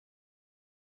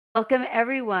Welcome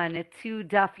everyone to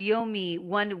Daf Yomi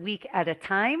 1 week at a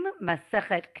time,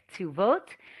 Masechet Ketubot.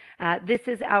 This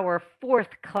is our fourth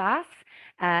class,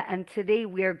 and today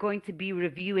we are going to be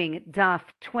reviewing Daf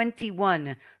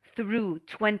 21 through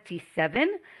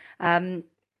 27. And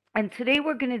today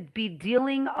we're going to be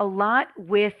dealing a lot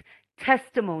with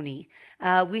testimony.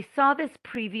 We saw this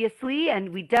previously,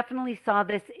 and we definitely saw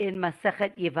this in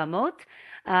Masechet Yevamot,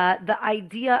 the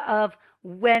idea of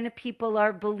when people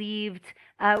are believed,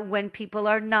 when people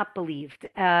are not believed.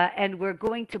 And we're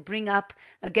going to bring up,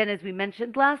 again, as we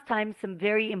mentioned last time, some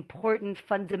very important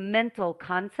fundamental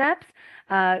concepts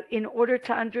in order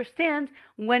to understand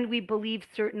when we believe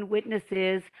certain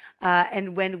witnesses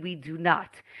and when we do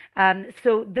not.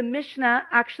 So the Mishnah,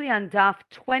 actually on Daf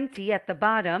 20 at the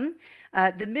bottom,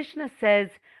 the Mishnah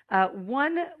says,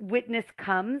 one witness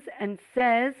comes and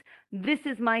says, "This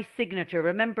is my signature."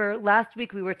 Remember, last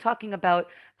week we were talking about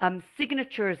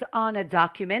signatures on a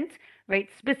document, right?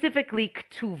 Specifically,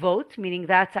 Ketubot, meaning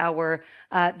that's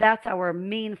our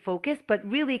main focus, but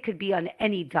really it could be on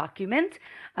any document.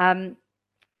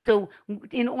 So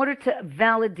in order to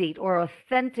validate or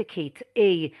authenticate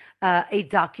a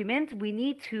document, we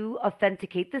need to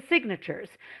authenticate the signatures.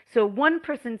 So one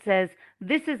person says,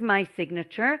 "This is my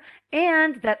signature,"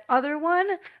 and that other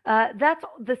one, that's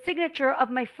the signature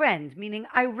of my friend, meaning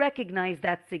I recognize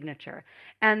that signature.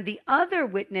 And the other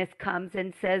witness comes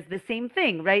and says the same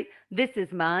thing, right? "This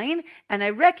is mine, and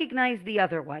I recognize the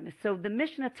other one." So the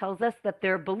Mishnah tells us that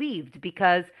they're believed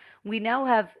because we now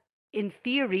have, in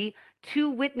theory,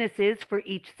 two witnesses for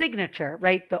each signature,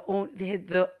 right?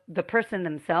 The person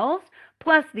themselves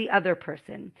plus the other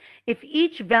person. If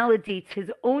each validates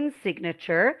his own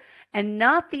signature and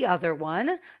not the other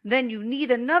one, then you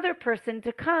need another person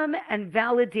to come and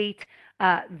validate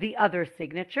the other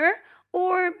signature.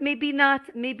 Or maybe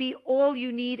not, maybe all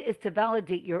you need is to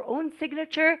validate your own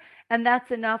signature, and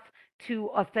that's enough to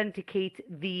authenticate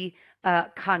the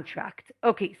contract.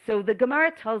 Okay, so the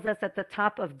Gemara tells us at the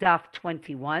top of Daf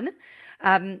 21,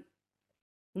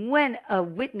 when a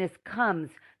witness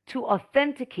comes to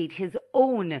authenticate his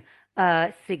own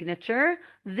signature,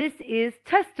 this is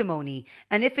testimony.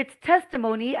 And if it's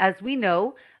testimony, as we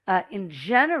know, in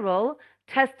general,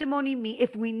 testimony,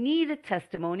 if we need a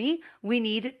testimony, we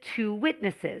need two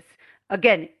witnesses.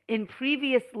 Again, in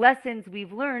previous lessons,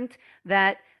 we've learned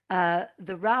that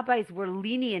the rabbis were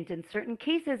lenient in certain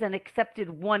cases and accepted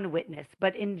one witness.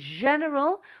 But in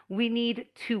general, we need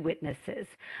two witnesses.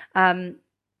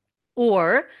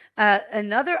 Or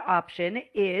another option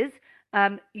is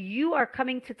you are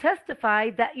coming to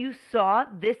testify that you saw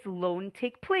this loan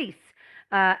take place.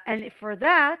 And for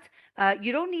that,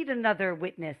 you don't need another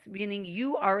witness, meaning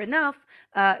you are enough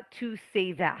to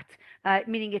say that,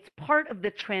 meaning it's part of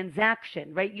the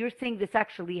transaction, right? You're saying this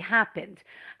actually happened,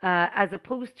 as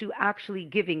opposed to actually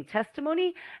giving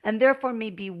testimony, and therefore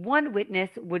maybe one witness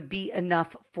would be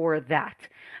enough for that.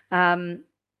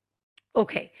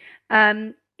 Okay.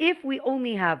 If we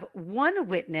only have one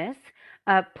witness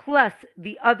plus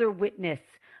the other witness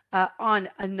on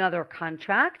another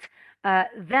contract,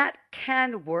 that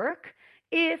can work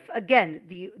if, again,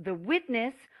 the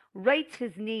witness writes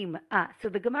his name. So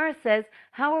the Gemara says,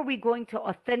 how are we going to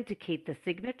authenticate the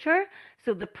signature?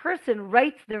 So the person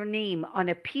writes their name on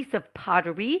a piece of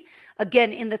pottery.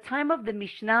 Again, in the time of the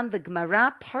Mishnah, the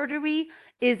Gemara, pottery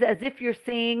is as if you're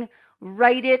saying,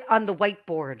 write it on the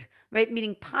whiteboard, right?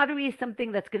 Meaning pottery is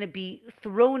something that's going to be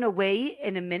thrown away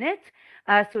in a minute.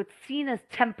 So it's seen as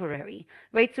temporary,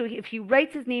 right? So if he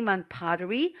writes his name on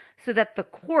pottery so that the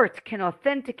court can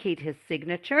authenticate his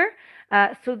signature,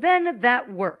 so then that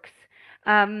works.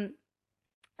 The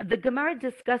Gemara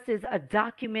discusses a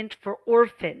document for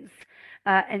orphans.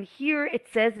 And here it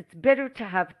says it's better to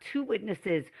have two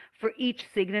witnesses for each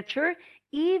signature,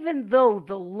 even though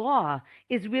the law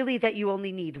is really that you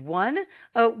only need one.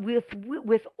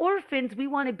 With orphans, we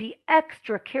want to be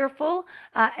extra careful,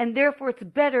 and therefore it's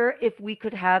better if we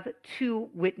could have two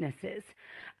witnesses.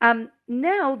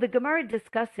 Now, the Gemara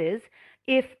discusses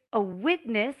if a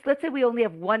witness, let's say we only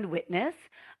have one witness,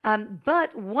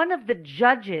 but one of the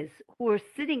judges who are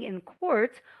sitting in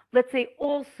court, let's say,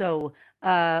 also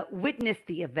witnessed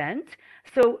the event.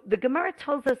 So the Gemara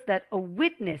tells us that a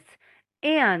witness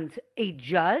and a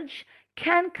judge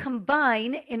can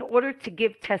combine in order to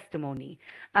give testimony.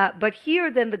 But here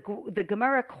then the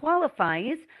Gemara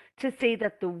qualifies to say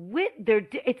that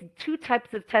it's two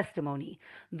types of testimony.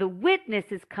 The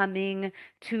witness is coming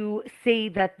to say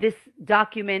that this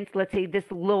document, let's say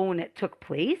this loan took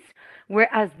place,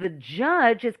 whereas the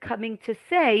judge is coming to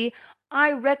say,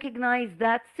 I recognize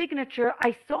that signature.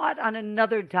 I saw it on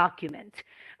another document.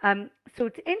 So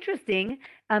it's interesting.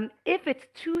 If it's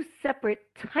two separate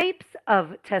types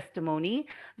of testimony,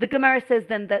 the Gemara says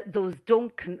then that those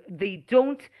they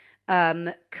don't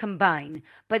combine.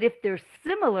 But if they're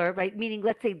similar, right, meaning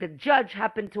let's say the judge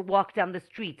happened to walk down the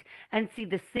street and see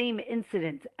the same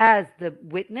incident as the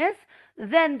witness,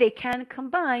 then they can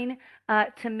combine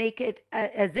to make it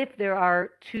as if there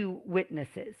are two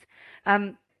witnesses.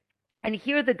 And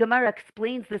here the Gemara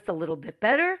explains this a little bit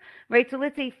better, right? So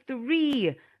let's say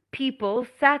three people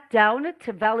sat down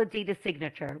to validate a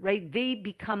signature, right? They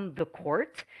become the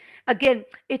court. Again,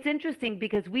 it's interesting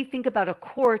because we think about a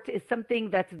court as something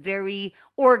that's very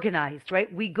organized,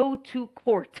 right? We go to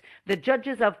court, the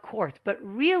judges of court, but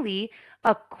really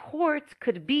a court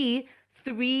could be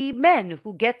three men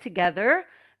who get together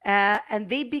and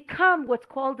they become what's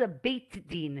called a Beit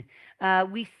Din.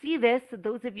 We see this,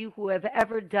 those of you who have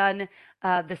ever done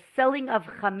the selling of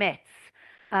chametz,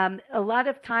 a lot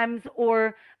of times,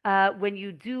 or when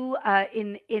you do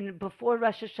in before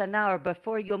Rosh Hashanah or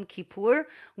before Yom Kippur,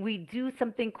 we do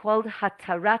something called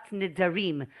Hatarat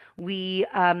Nidarim.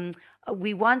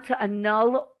 We want to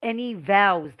annul any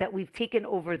vows that we've taken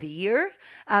over the year.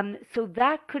 So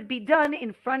that could be done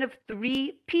in front of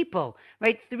three people,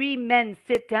 right? Three men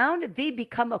sit down, they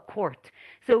become a court.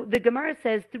 So the Gemara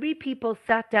says three people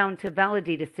sat down to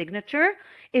validate a signature.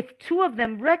 If two of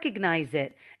them recognize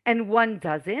it and one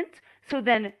doesn't, so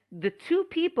then the two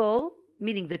people,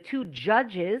 meaning the two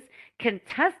judges, can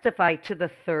testify to the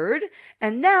third,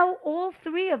 and now all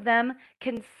three of them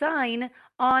can sign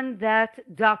on that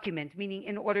document, meaning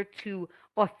in order to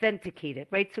authenticate it,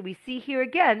 right? So we see here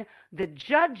again, the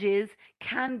judges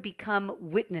can become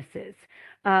witnesses,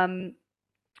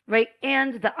 right?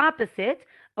 And the opposite,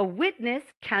 a witness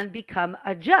can become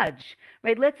a judge,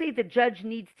 right? Let's say the judge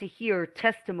needs to hear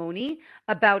testimony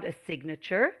about a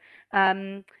signature.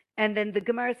 And then the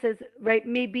Gemara says, right,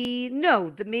 maybe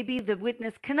the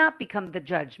witness cannot become the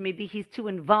judge. Maybe he's too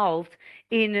involved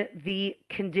in the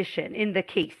condition, in the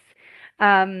case.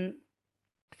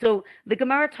 So the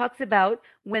Gemara talks about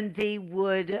when they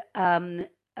would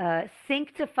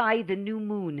sanctify the new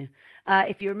moon.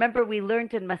 If you remember, we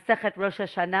learned in Masechet Rosh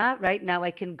Hashanah, right? Now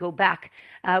I can go back.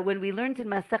 When we learned in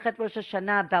Masechet Rosh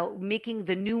Hashanah about making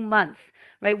the new month,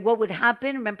 right? What would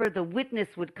happen? Remember, the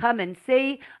witness would come and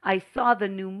say, I saw the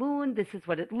new moon. This is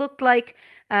what it looked like.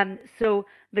 So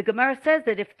the Gemara says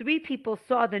that if three people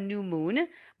saw the new moon,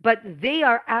 but they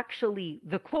are actually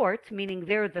the court, meaning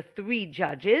they're the three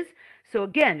judges. So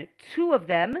again, two of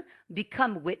them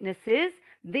become witnesses.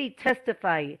 They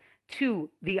testify to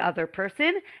the other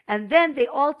person, and then they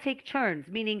all take turns,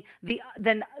 meaning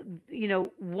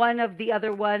one of the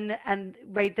other one, and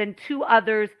right, then two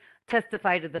others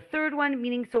testify to the third one,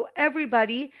 meaning so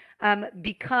everybody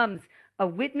becomes a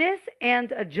witness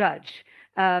and a judge.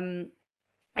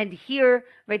 And here,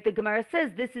 right, the Gemara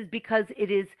says this is because it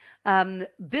is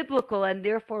biblical, and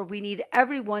therefore we need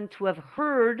everyone to have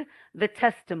heard the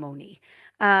testimony.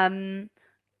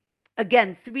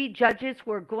 Again, three judges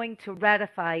who are going to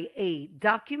ratify a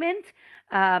document,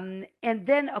 and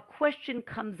then a question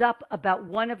comes up about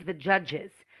one of the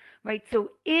judges, right?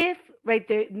 So if, right,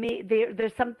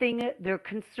 there's something, they're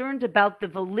concerned about the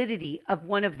validity of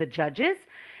one of the judges,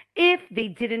 if they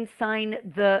didn't sign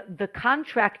the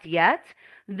contract yet,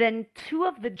 then two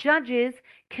of the judges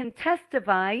can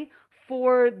testify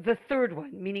for the third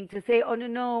one, meaning to say, oh,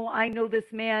 no, I know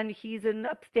this man, he's an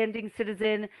upstanding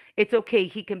citizen, it's okay,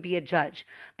 he can be a judge.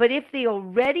 But if they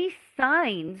already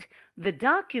signed the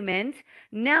document,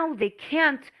 now they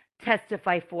can't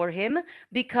testify for him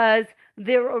because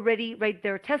they're already, right,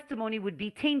 their testimony would be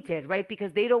tainted, right,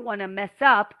 because they don't want to mess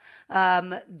up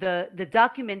the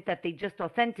document that they just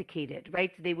authenticated,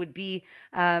 right? They would be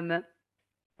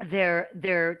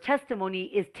their testimony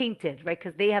is tainted, right?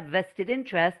 Because they have vested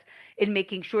interest in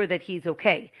making sure that he's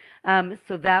okay.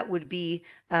 So that would be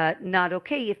not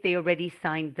okay if they already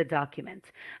signed the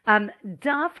document.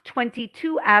 Daf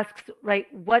 22 asks, right,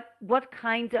 what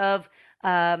kind of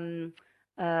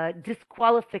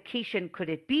disqualification could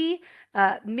it be?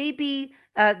 Maybe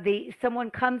someone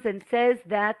comes and says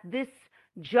that this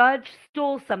judge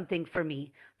stole something from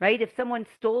me, right? If someone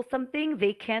stole something,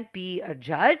 they can't be a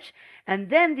judge. And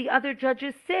then the other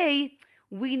judges say,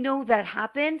 we know that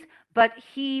happened, but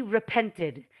he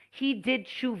repented. He did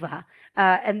tshuva,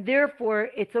 and therefore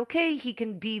it's okay. He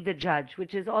can be the judge,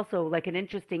 which is also like an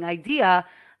interesting idea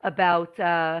about,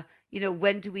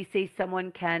 when do we say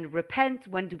someone can repent?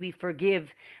 When do we forgive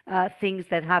things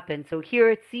that happen? So here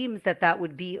it seems that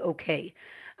would be okay.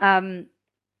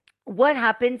 What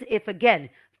happens if, again,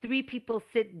 three people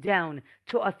sit down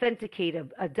to authenticate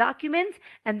a document,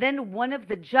 and then one of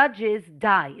the judges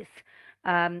dies?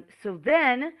 So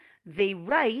then they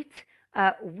write,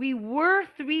 we were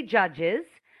three judges,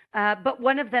 but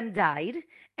one of them died.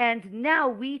 And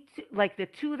now like the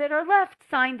two that are left,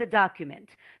 sign the document.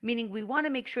 Meaning we want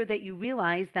to make sure that you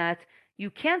realize that you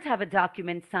can't have a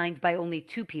document signed by only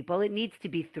two people. It needs to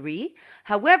be three.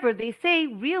 However, they say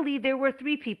really there were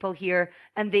three people here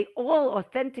and they all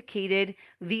authenticated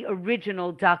the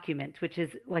original document, which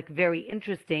is like very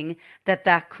interesting that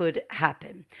that could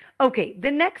happen. Okay,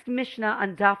 the next Mishnah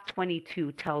on Daf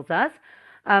 22 tells us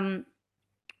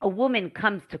a woman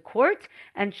comes to court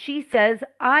and she says,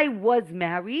 I was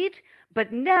married,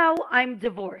 but now I'm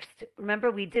divorced. Remember,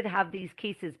 we did have these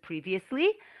cases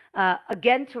previously.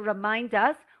 Again, to remind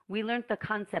us, we learned the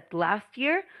concept last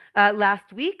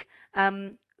week.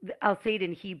 I'll say it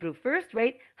in Hebrew first,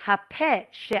 right? Hapeh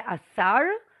she'asar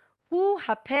hu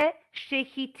hapeh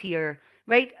shehitir,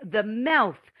 right? The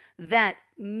mouth that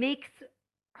makes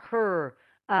her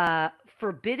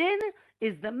forbidden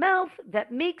is the mouth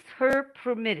that makes her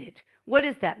permitted. What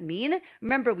does that mean?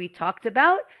 Remember, we talked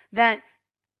about that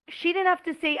she didn't have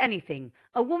to say anything.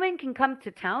 A woman can come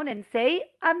to town and say,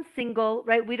 I'm single,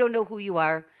 right? We don't know who you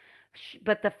are.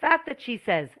 But the fact that she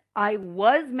says, I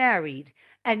was married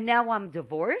and now I'm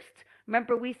divorced,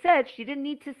 remember we said she didn't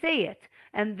need to say it.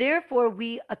 And therefore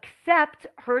we accept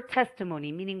her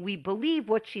testimony, meaning we believe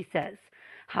what she says.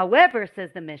 However, says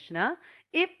the Mishnah,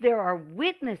 if there are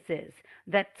witnesses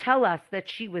that tell us that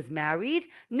she was married,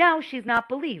 now she's not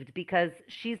believed because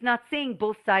she's not saying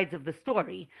both sides of the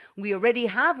story. We already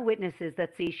have witnesses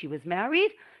that say she was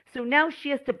married, so now she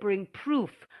has to bring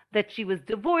proof that she was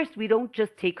divorced. We don't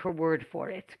just take her word for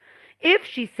it. If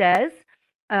she says,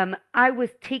 I was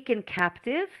taken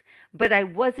captive, but I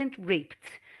wasn't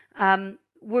raped.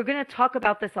 We're going to talk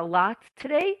about this a lot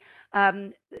today.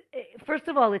 First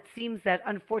of all, it seems that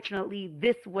unfortunately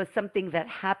this was something that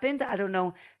happened. I don't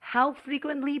know how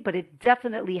frequently, but it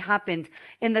definitely happened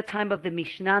in the time of the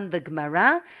Mishnah and the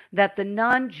Gemara, that the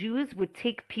non-Jews would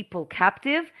take people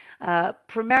captive,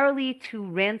 primarily to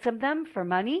ransom them for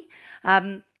money.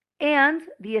 And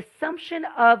the assumption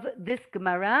of this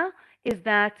Gemara is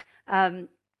that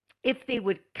if they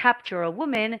would capture a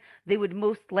woman, they would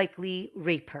most likely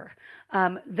rape her.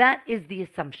 That is the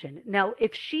assumption. Now,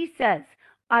 if she says,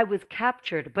 I was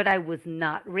captured, but I was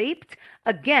not raped,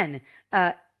 again,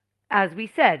 as we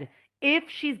said, if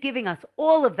she's giving us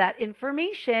all of that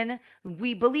information,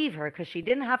 we believe her because she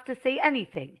didn't have to say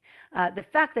anything. The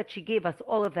fact that she gave us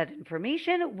all of that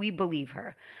information, we believe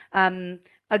her.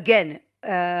 Again,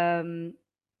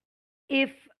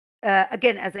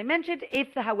 as I mentioned,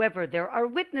 if, however, there are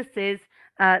witnesses,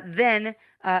 then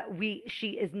she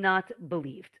is not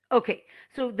believed. Okay,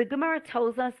 so the Gemara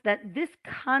tells us that this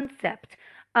concept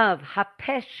of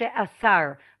hapeh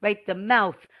she'asar, right, the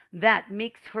mouth that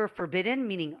makes her forbidden,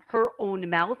 meaning her own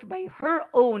mouth, by her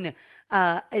own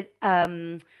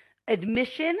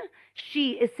admission,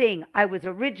 she is saying, I was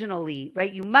originally,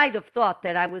 right, you might have thought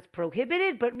that I was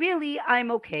prohibited, but really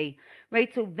I'm okay,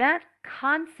 right? So that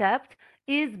concept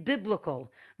is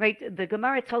biblical, right? The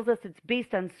Gemara tells us it's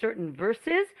based on certain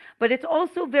verses, but it's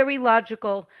also very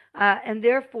logical, and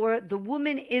therefore the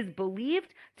woman is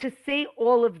believed to say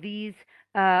all of these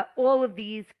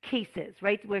cases,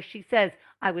 right, where she says,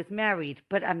 I was married,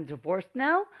 but I'm divorced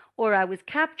now, or I was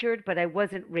captured, but I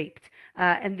wasn't raped,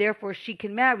 and therefore she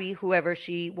can marry whoever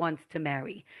she wants to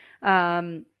marry.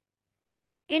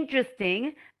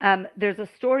 Interesting, there's a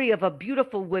story of a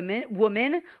beautiful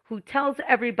woman who tells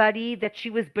everybody that she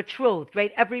was betrothed,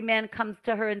 right? Every man comes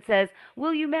to her and says,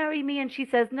 will you marry me? And she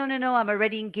says, no, I'm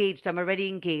already engaged.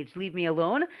 Leave me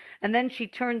alone. And then she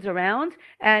turns around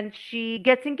and she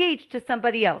gets engaged to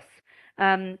somebody else.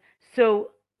 So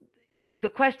the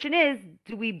question is,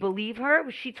 do we believe her?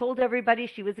 She told everybody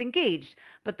she was engaged.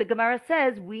 But the Gemara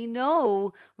says, we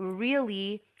know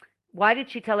really. Why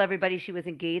did she tell everybody she was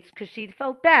engaged? Because she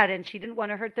felt bad and she didn't want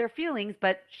to hurt their feelings,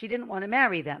 but she didn't want to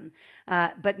marry them.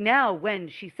 But now when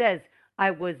she says,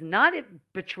 I was not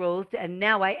betrothed and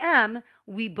now I am,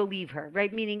 we believe her,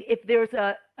 right? Meaning if there's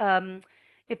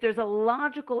a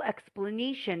logical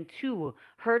explanation to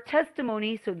her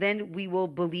testimony, so then we will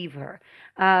believe her.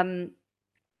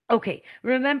 Okay,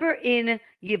 remember in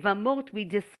Yevamot we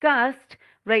discussed,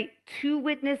 right, two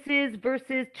witnesses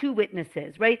versus two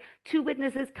witnesses, right? Two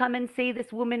witnesses come and say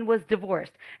this woman was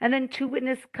divorced, and then two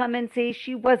witnesses come and say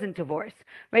she wasn't divorced,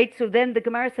 right? So then the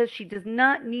Gemara says she does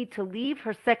not need to leave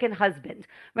her second husband,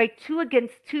 right? 2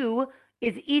 against 2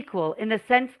 is equal in the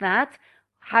sense that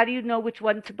how do you know which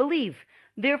one to believe?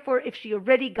 Therefore, if she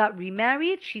already got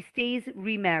remarried, she stays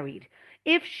remarried.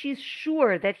 If she's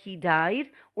sure that he died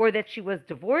or that she was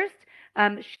divorced,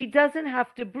 she doesn't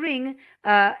have to bring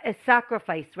a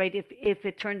sacrifice, right? If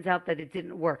it turns out that it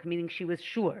didn't work, meaning she was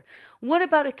sure. What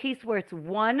about a case where it's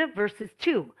 1 versus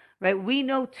 2, right? We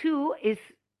know 2 is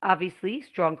obviously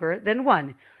stronger than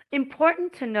 1.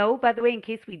 Important to know, by the way, in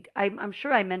case I'm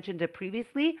sure I mentioned it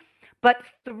previously, but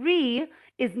 3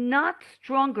 is not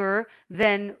stronger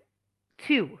than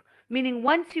 2, meaning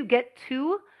once you get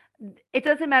 2, it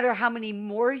doesn't matter how many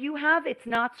more you have, it's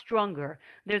not stronger.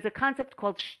 There's a concept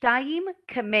called shtayim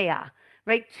kamea,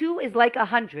 right? 2 is like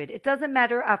 100. It doesn't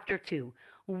matter after 2.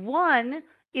 1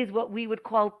 is what we would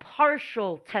call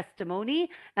partial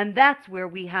testimony, and that's where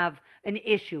we have an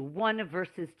issue, 1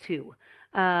 versus 2.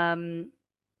 Hold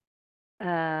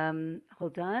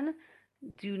on.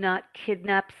 Do not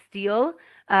kidnap, steal.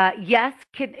 Yes,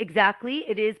 exactly.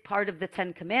 It is part of the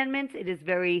 10 Commandments. It is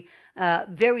very,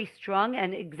 very strong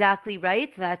and exactly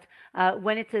right that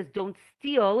when it says don't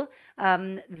steal,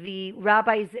 the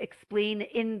rabbis explain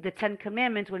in the 10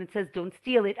 Commandments when it says don't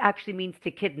steal, it actually means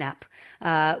to kidnap,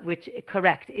 which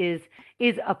correct is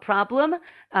a problem.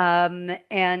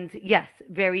 And yes,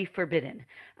 very forbidden.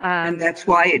 And that's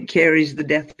why it carries the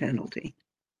death penalty.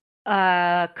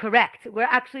 Correct. We're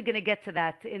actually going to get to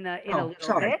that in a little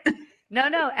bit.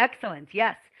 No, excellent.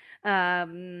 Yes.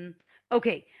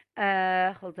 Okay.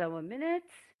 Hold on 1 minute.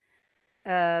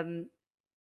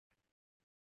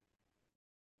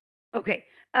 Okay.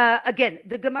 Again,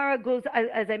 the Gemara goes,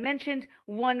 as I mentioned,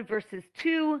 1 versus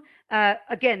 2.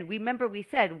 Again, remember we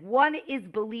said 1 is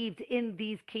believed in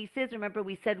these cases. Remember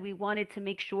we said we wanted to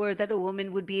make sure that a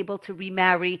woman would be able to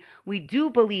remarry. We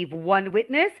do believe 1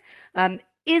 witness.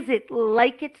 Is it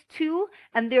like it's 2?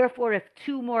 And therefore, if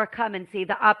 2 more come and say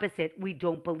the opposite, we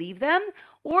don't believe them?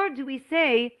 Or do we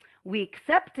say we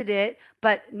accepted it,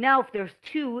 but now if there's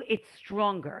 2, it's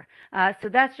stronger? So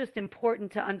that's just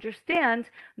important to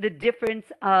understand the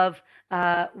difference of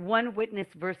 1 witness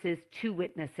versus 2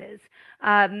 witnesses.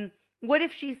 What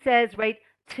if she says, right,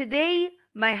 today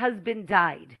my husband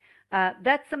died?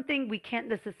 That's something we can't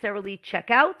necessarily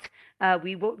check out.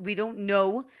 We don't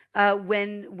know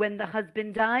when the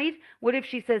husband died. What if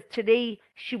she says today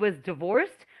she was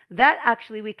divorced? That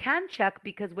actually we can check,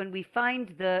 because when we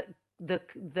find the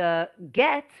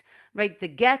get, right,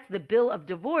 the bill of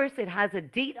divorce, it has a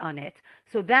date on it,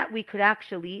 so that we could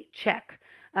actually check.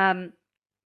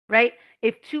 Right?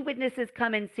 If 2 witnesses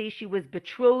come and say she was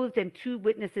betrothed and 2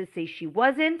 witnesses say she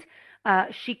wasn't,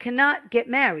 she cannot get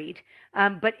married.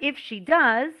 But if she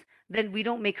does, then we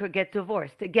don't make her get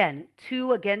divorced. Again,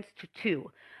 2 against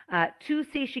 2. 2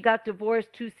 say she got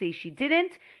divorced, 2 say she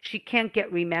didn't. She can't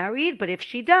get remarried, but if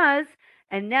she does,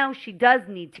 and now she does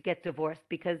need to get divorced,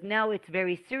 because now it's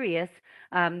very serious,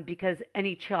 because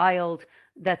any child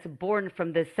that's born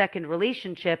from the second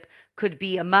relationship could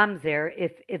be a mamzer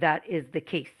if that is the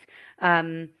case.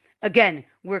 Again,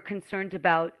 we're concerned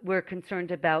about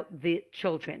the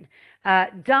children.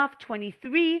 Daf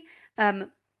 23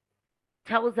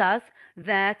 tells us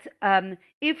that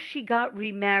if she got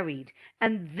remarried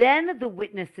and then the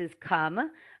witnesses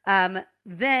come,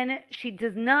 then she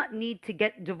does not need to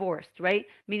get divorced, right?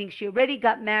 Meaning she already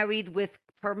got married with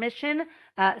permission,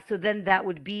 so then that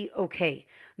would be okay.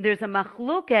 There's a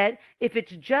machloket if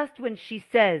it's just when she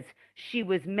says she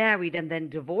was married and then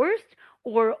divorced,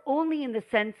 or only in the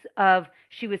sense of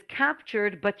she was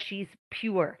captured but she's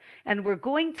pure. And we're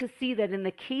going to see that in the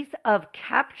case of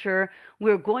capture,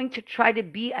 we're going to try to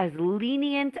be as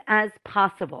lenient as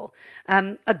possible.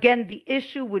 Again, the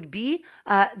issue would be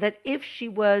that if she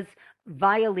was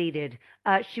violated,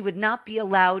 she would not be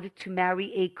allowed to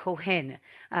marry a Kohen.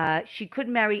 She could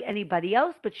marry anybody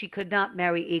else, but she could not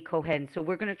marry a Kohen. So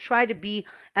we're going to try to be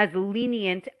as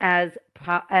lenient as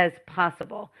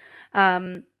possible.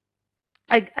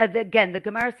 Again, the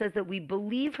Gemara says that we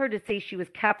believe her to say she was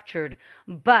captured,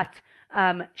 but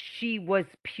she was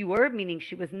pure, meaning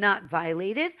she was not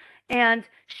violated. And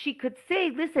she could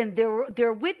say, listen, there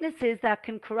are witnesses that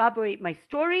can corroborate my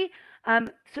story.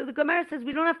 So the Gemara says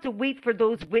we don't have to wait for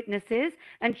those witnesses,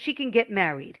 and she can get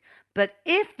married. But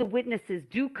if the witnesses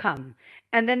do come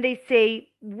and then they say,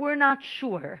 we're not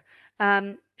sure,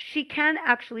 she can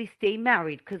actually stay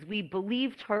married because we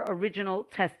believed her original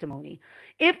testimony.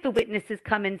 If the witnesses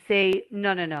come and say,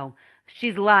 no,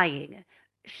 she's lying,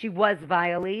 she was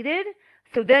violated,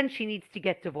 so then she needs to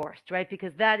get divorced, right?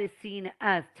 Because that is seen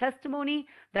as testimony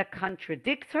that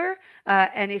contradicts her.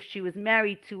 And if she was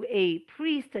married to a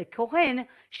priest, a Kohen,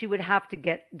 she would have to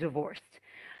get divorced.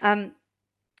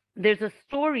 There's a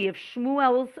story of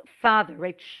Shmuel's father,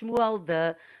 right? Shmuel,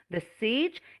 the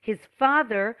sage, his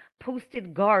father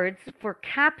posted guards for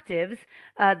captives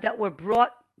that were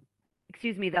brought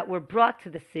to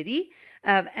the city.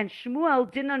 and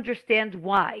Shmuel didn't understand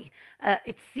why.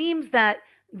 It seems that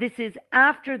this is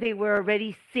after they were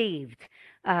already saved.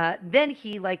 Then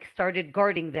he started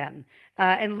guarding them.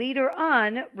 And later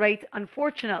on, right,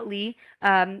 unfortunately,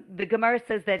 the Gemara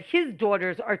says that his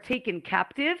daughters are taken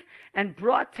captive and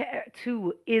brought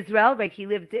to Israel, right?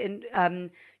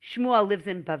 Shmuel lives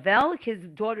in Bavel. His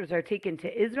daughters are taken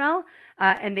to Israel,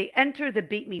 and they enter the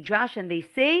Beit Midrash and they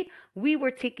say, we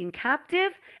were taken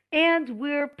captive and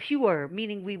we're pure,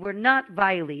 meaning we were not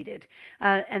violated.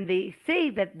 And they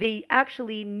say that they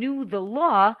actually knew the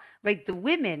law, right? The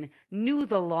women knew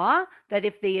the law that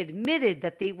if they admitted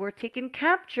that they were taken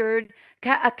captive,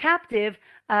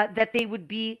 that they would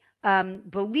be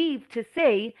believed to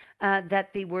say that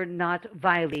they were not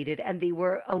violated, and they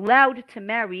were allowed to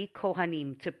marry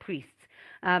Kohanim, to priests.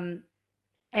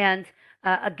 And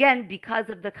again, because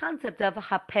of the concept of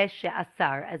Hapesh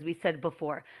She'asar, as we said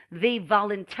before, they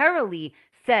voluntarily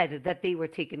said that they were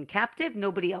taken captive.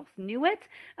 Nobody else knew it,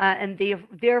 and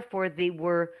therefore they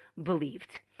were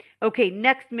believed. Okay,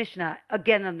 next Mishnah,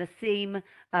 again on the same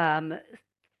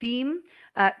theme.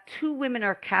 Two women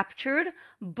are captured.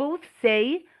 Both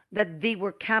say that they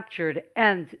were captured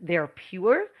and they're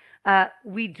pure.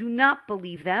 We do not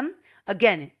believe them.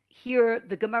 Again, here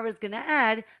the Gemara is going to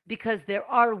add, because there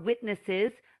are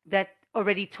witnesses that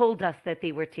already told us that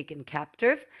they were taken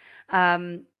captive.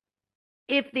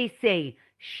 If they say,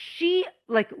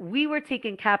 we were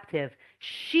taken captive,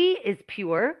 she is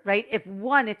pure, right? If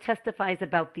one testifies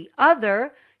about the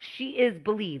other, she is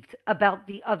believed about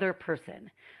the other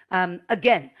person.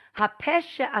 Again, Hapesh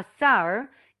She'asar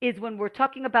is when we're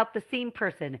talking about the same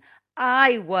person.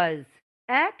 I was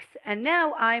X and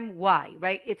now I'm Y,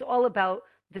 right? It's all about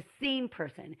the same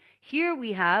person. Here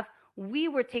we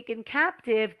were taken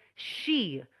captive,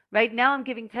 she, right? Now I'm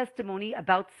giving testimony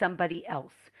about somebody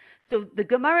else. So the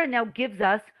Gemara now gives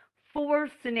us 4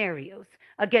 scenarios.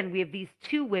 Again, we have these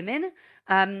 2 women,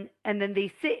 and then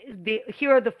they say,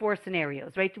 here are the 4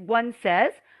 scenarios, right? One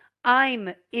says,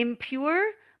 I'm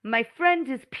impure, my friend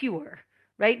is pure,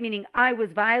 right? Meaning I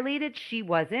was violated, she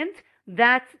wasn't.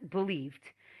 That's believed.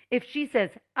 If she says,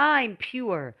 I'm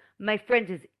pure, my friend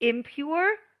is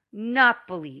impure, not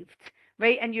believed,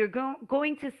 right? And you're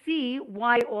going to see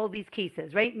why all these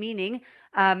cases, right? Meaning,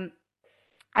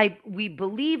 we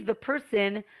believe the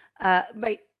person,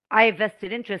 right? I have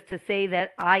vested interest to say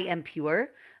that I am pure,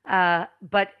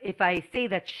 but if I say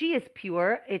that she is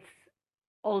pure, it's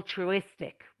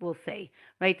altruistic, we'll say,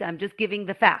 right? I'm just giving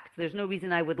the facts. There's no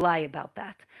reason I would lie about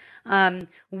that.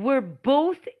 We're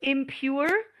both impure.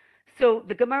 So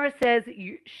the Gemara says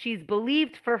she's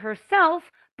believed for herself,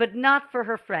 but not for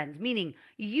her friends, meaning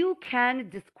you can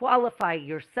disqualify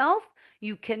yourself.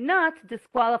 You cannot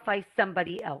disqualify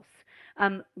somebody else.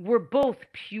 We're both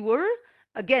pure,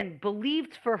 again,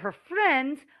 believed for her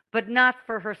friends, but not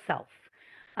for herself.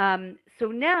 So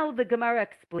now the Gemara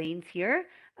explains here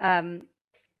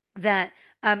that,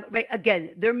 right,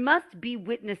 again, there must be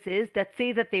witnesses that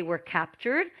say that they were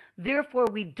captured. Therefore,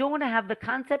 we don't have the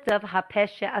concept of Hapesh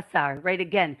She'asar, right?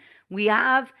 Again, we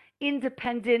have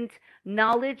independent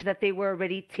knowledge that they were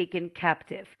already taken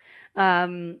captive.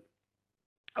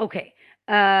 Okay.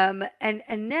 And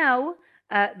now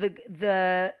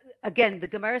again, the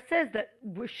Gemara says that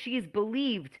she's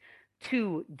believed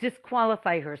to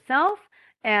disqualify herself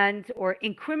or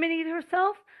incriminate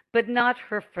herself, but not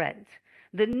her friend.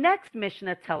 The next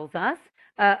Mishnah tells us,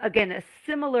 again, a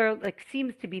similar,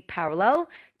 seems to be parallel.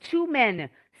 2 men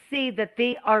say that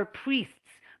they are priests,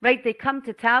 right? They come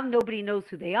to town, nobody knows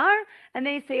who they are, and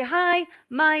they say, hi,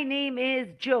 my name is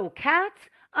Joe Katz,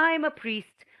 I'm a priest,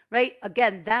 right?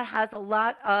 Again, that has a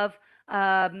lot of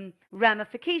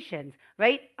ramifications,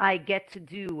 right? I get to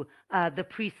do the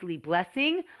priestly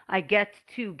blessing. I get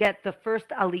to get the first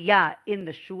aliyah in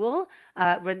the shul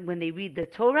when they read the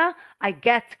Torah. I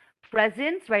get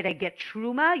presents, right? I get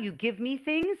truma. You give me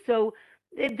things. So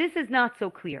this is not so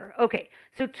clear. Okay,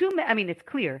 so it's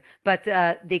clear, but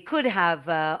they could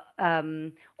have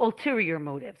ulterior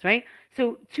motives, right?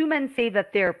 So 2 men say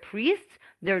that they're priests.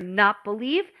 They're not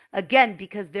believed, again,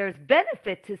 because there's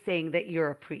benefit to saying that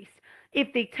you're a priest.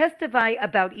 If they testify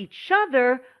about each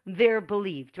other, they're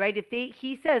believed, right? If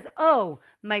he says, oh,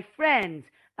 my friend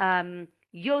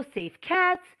Yosef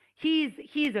Katz,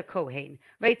 he's a Kohen,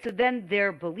 right? So then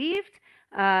they're believed.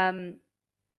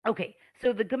 Okay,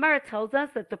 so the Gemara tells us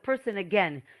that the person,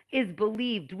 again, is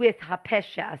believed with Hapesh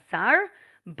She'asar,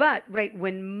 but, right,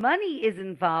 when money is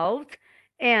involved,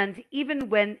 and even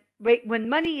when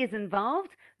money is involved,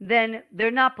 then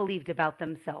they're not believed about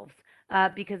themselves.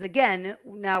 Because again,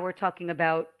 now we're talking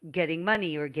about getting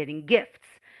money or getting gifts.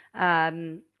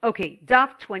 Okay,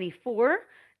 Daf 24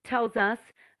 tells us,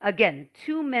 again,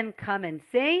 two men come and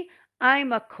say,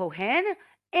 I'm a Kohen,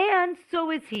 and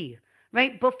so is he,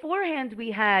 right? Beforehand,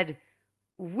 we had,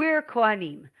 we're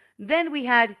Kohanim. Then we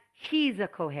had, he's a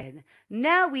Kohen.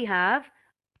 Now we have,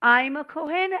 I'm a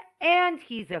Kohen, and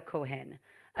he's a Kohen.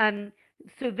 Um,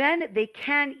 so then they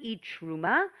can eat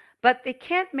truma, but they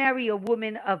can't marry a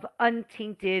woman of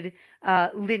untainted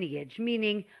lineage,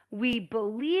 meaning we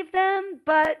believe them,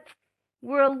 but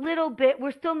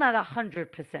we're still not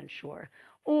 100% sure.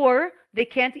 Or they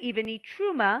can't even eat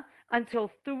truma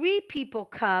until three people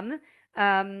come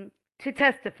to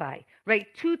testify, right?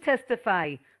 To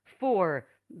testify for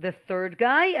the third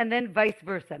guy, and then vice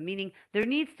versa, meaning there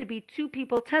needs to be two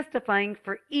people testifying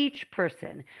for each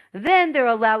person. Then they're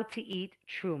allowed to eat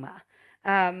truma.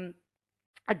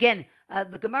 Again,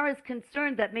 the Gemara is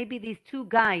concerned that maybe these two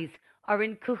guys are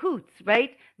in cahoots,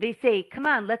 right? They say, come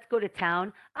on, let's go to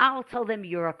town. I'll tell them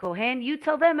you're a Kohen. You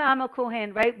tell them I'm a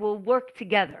Kohen, right? We'll work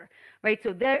together, right?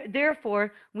 So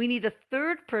therefore, we need a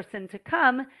third person to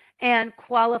come and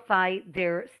qualify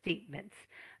their statements.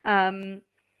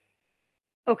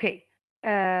 Okay.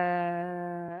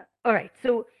 All right.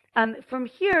 So from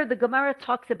here, the Gemara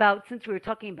talks about, since we were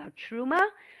talking about Truma,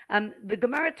 the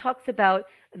Gemara talks about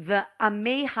the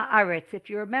Amei Haaretz. If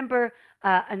you remember,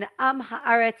 an Am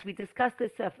Haaretz, we discussed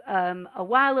this a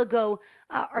while ago,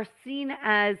 are seen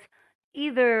as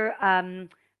either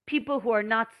people who are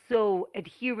not so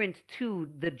adherent to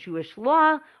the Jewish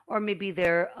law, or maybe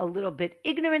they're a little bit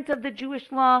ignorant of the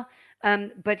Jewish law.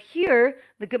 But here,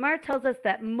 the Gemara tells us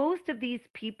that most of these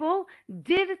people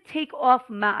did take off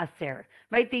Maaser,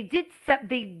 right?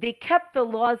 They kept the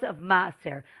laws of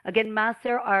Maaser. Again,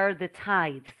 Maaser are the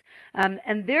tithes.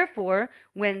 And therefore,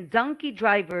 when donkey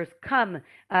drivers come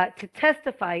to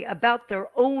testify about their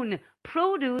own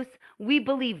produce, we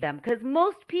believe them, because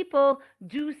most people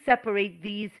do separate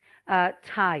these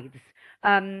tithes.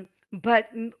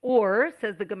 Or,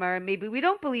 says the Gemara, maybe we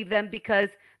don't believe them because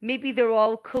maybe they're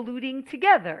all colluding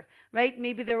together, right?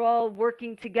 Maybe they're all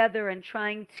working together and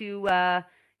trying to,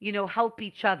 help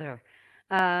each other,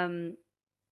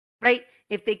 right?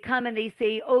 If they come and they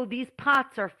say, oh, these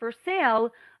pots are for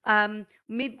sale,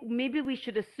 maybe we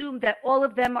should assume that all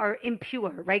of them are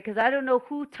impure, right? Because I don't know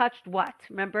who touched what.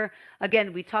 Remember,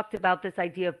 again, we talked about this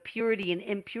idea of purity and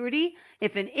impurity.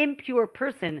 If an impure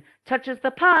person touches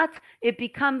the pot, it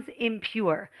becomes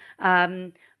impure.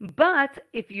 But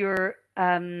if you're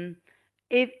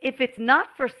if it's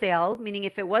not for sale, meaning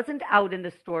if it wasn't out in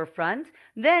the storefront,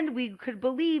 then we could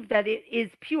believe that it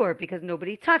is pure because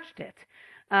nobody touched it.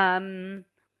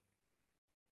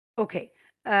 Okay.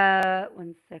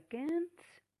 1 second.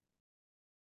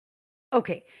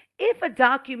 Okay. If a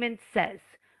document says,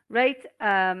 right,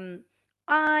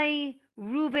 I,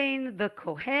 Reuven the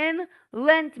Kohen,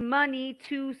 lent money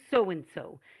to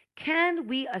so-and-so, can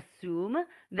we assume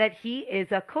that he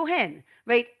is a Kohen,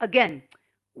 right? Again,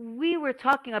 we were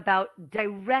talking about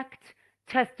direct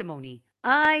testimony.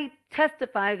 I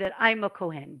testify that I'm a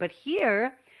Kohen, but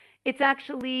here it's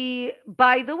actually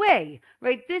by the way,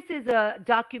 right? This is a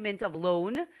document of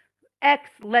loan, X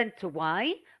lent to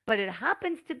Y, but it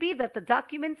happens to be that the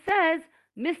document says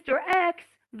Mr. X,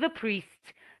 the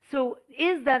priest. So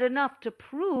is that enough to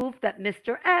prove that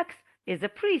Mr. X is a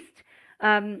priest?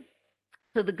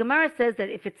 So the Gemara says that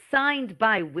if it's signed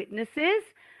by witnesses,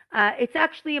 it's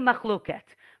actually a machloket,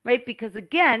 right? Because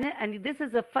again, and this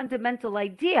is a fundamental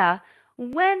idea,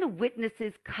 when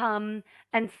witnesses come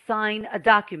and sign a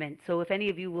document, so if any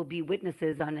of you will be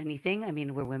witnesses on anything, I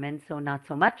mean, we're women, so not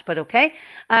so much, but okay.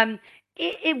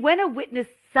 When a witness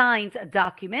signs a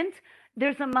document,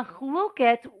 there's a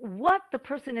machloket what the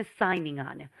person is signing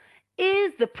on.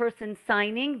 Is the person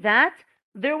signing that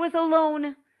there was a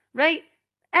loan, right?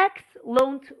 X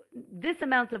loaned this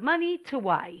amount of money to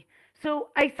Y. So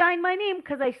I signed my name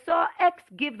because I saw X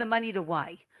give the money to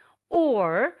Y.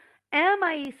 Or am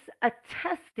I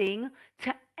attesting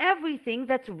to everything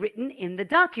that's written in the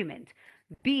document?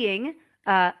 Being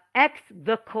X,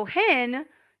 the Kohen,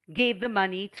 gave the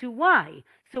money to Y.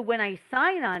 So when I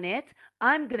sign on it,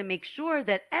 I'm going to make sure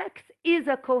that X is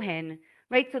a Kohen,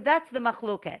 right? So that's the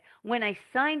machloket. When I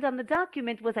signed on the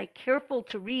document, was I careful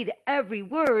to read every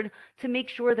word to make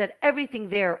sure that everything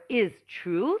there is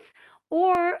truth?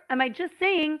 Or am I just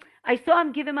saying, I saw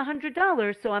him give him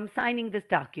 $100, so I'm signing this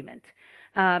document?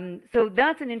 So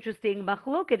that's an interesting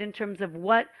machloket in terms of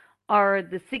what are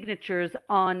the signatures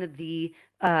on the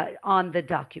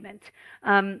document.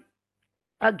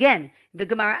 Again, the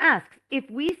Gemara asks, if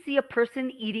we see a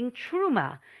person eating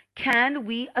truma, can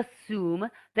we assume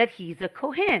that he's a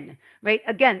Kohen, right?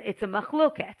 Again, it's a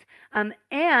machloket.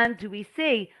 And do we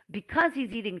say, because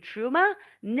he's eating truma,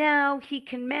 now he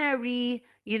can marry,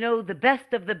 the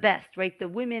best of the best, right? The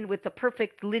women with the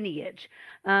perfect lineage,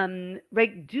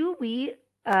 right? Do we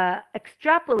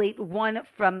extrapolate one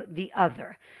from the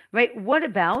other, right? What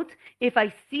about if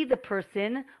I see the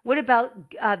person? What about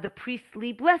the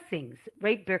priestly blessings,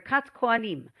 right? Birkat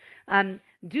Kohanim.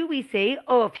 Do we say,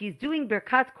 oh, if he's doing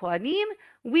Birkat Kohanim,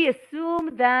 we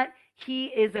assume that he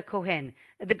is a Kohen?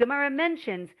 The Gemara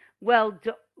mentions, well,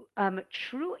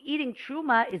 eating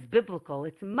truma is biblical.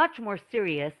 It's much more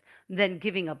serious than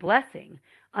giving a blessing.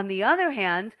 On the other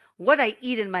hand, what I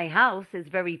eat in my house is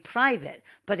very private.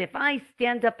 But if I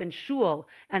stand up in shul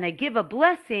and I give a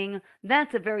blessing,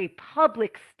 that's a very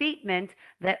public statement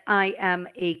that I am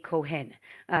a Kohen.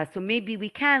 So maybe we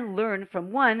can learn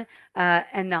from one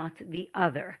and not the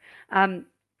other.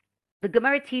 The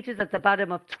Gemara teaches at the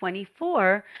bottom of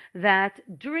 24 that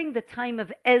during the time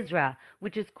of Ezra,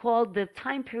 which is called the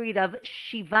time period of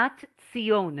Shivat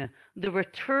Zion, the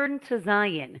return to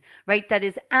Zion, right? That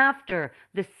is after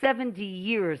the 70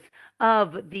 years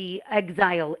of the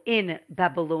exile in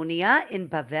Babylonia, in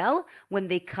Bavel, when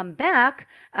they come back,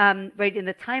 right, in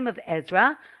the time of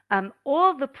Ezra,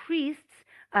 all the priests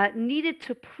needed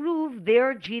to prove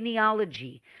their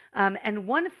genealogy. And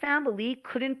one family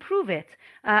couldn't prove it.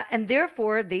 And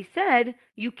therefore, they said,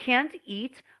 you can't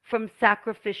eat from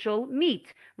sacrificial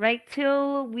meat, right,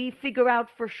 till we figure out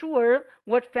for sure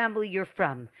what family you're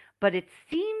from. But it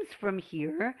seems from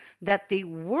here that they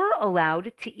were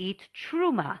allowed to eat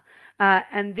truma.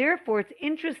 And therefore, it's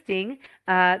interesting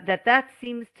that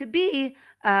seems to be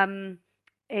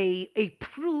a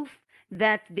proof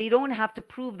that they don't have to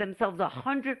prove themselves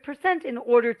 100% in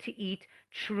order to eat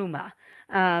truma.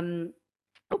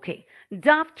 Okay,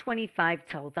 Daf 25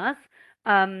 tells us,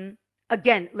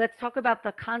 again, let's talk about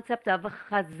the concept of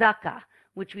chazaka,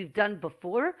 which we've done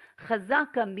before.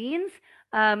 Chazaka means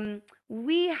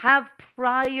we have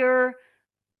prior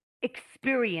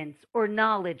experience or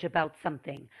knowledge about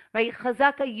something, right?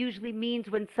 Chazaka usually means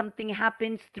when something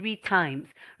happens 3 times.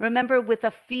 Remember with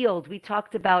a field, we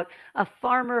talked about a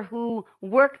farmer who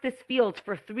worked this field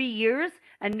for 3 years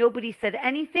and nobody said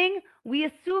anything. We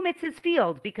assume it's his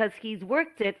field because he's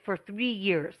worked it for 3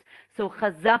 years. So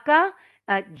chazaka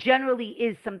generally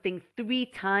is something 3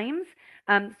 times.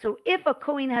 So if a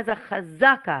Kohen has a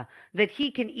chazaka that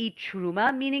he can eat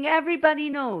truma, meaning everybody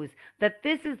knows that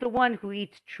this is the one who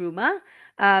eats truma,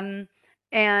 and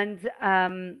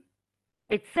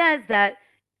it says that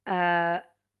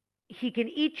he can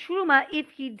eat truma if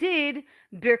he did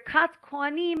Birkat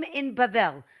Kohanim in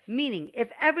Bavel, meaning if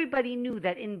everybody knew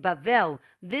that in Bavel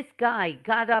this guy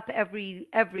got up every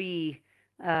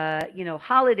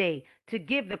holiday to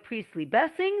give the priestly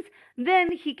blessings,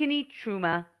 then he can eat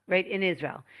truma, right, in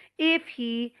Israel. If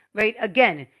he, right,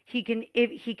 again, he can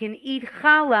eat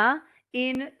challah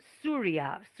in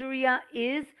Syria. Syria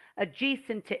is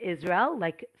adjacent to Israel,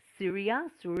 like Syria.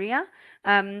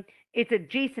 It's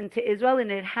adjacent to Israel,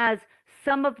 and it has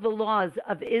some of the laws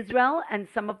of Israel and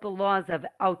some of the laws of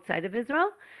outside of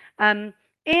Israel. And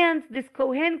this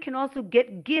Kohen can also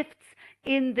get gifts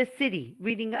in the city.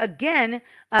 Reading again,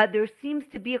 there seems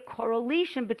to be a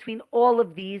correlation between all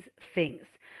of these things.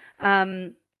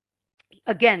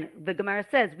 Again, the Gemara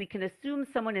says we can assume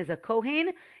someone is a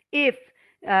Kohen if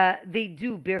they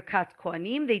do Birkat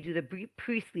Kohanim, they do the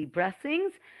priestly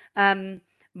blessings,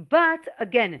 but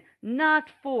again, not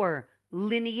for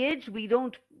lineage.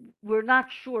 We're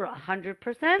not sure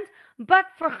 100%, but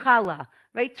for challah,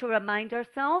 right? To remind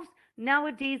ourselves,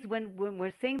 nowadays when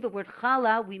we're saying the word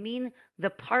challah, we mean the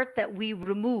part that we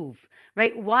remove,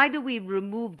 right? Why do we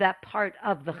remove that part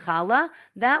of the challah?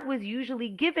 That was usually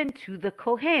given to the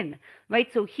Kohen,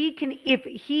 right? So he can, if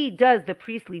he does the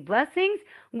priestly blessings,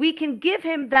 we can give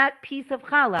him that piece of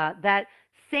challah, that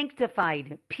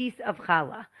sanctified piece of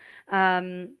challah.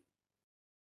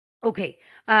 Okay,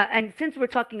 and since we're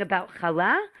talking about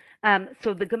challah,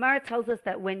 so the Gemara tells us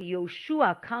that when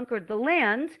Yoshua conquered the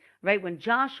land, right, when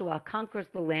Joshua conquers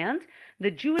the land,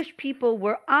 the Jewish people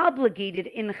were obligated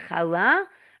in challah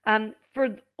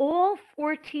for all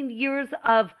 14 years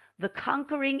of the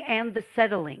conquering and the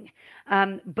settling,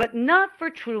 but not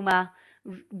for truma.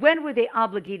 When were they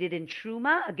obligated in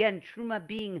truma? Again, truma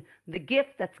being the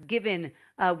gift that's given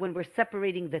when we're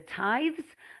separating the tithes.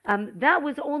 That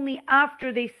was only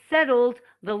after they settled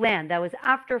the land. That was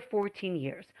after 14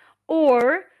 years.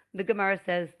 Or the Gemara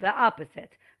says the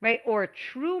opposite, right? Or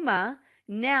truma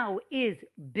now is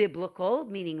biblical,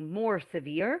 meaning more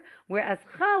severe, whereas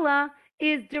challah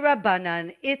is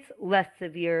Rabbanit, it's less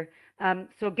severe.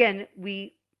 So again,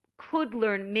 we could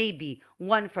learn maybe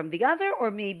one from the other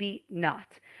or maybe not.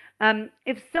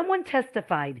 If someone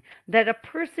testified that a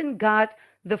person got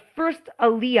the first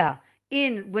aliyah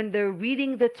in when they're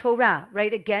reading the Torah,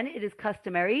 right? Again, it is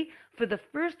customary for the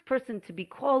first person to be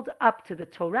called up to the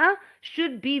Torah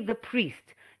should be the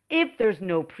priest. If there's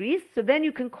no priest, so then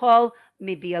you can call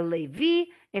maybe a Levi,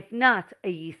 if not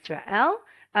a Yisrael,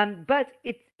 but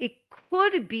it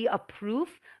could be a proof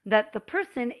that the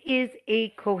person is a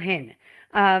Kohen.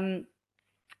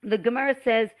 The Gemara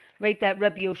says, right, that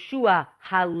Rabbi Yoshua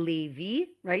HaLevi,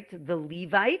 right, the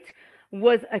Levite,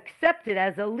 was accepted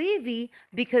as a Levi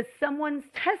because someone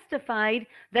testified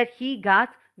that he got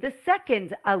the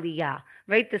second aliyah,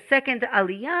 right? The second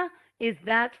aliyah is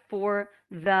that for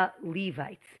the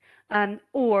Levites.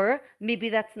 Or maybe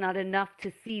that's not enough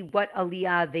to see what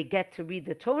aliyah they get to read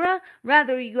the Torah.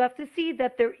 Rather, you have to see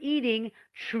that they're eating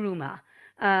truma.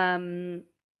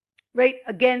 Right?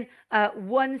 Again,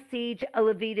 one sage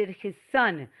elevated his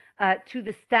son to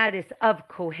the status of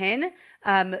Kohen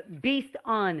based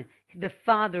on the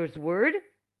father's word,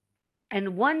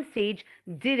 and one sage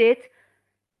did it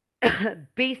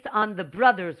based on the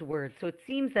brother's word. So it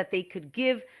seems that they could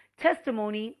give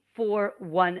testimony for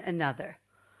one another.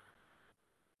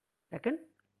 Second?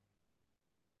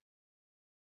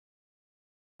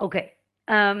 Okay.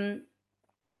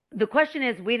 The question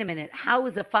is, wait a minute, how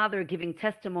is a father giving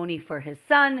testimony for his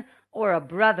son or a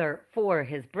brother for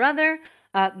his brother?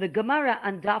 The Gemara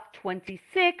on Daf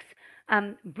 26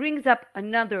 brings up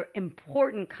another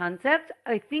important concept.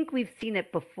 I think we've seen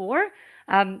it before.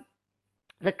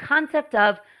 The concept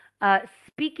of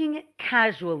speaking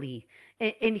casually.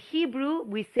 In Hebrew,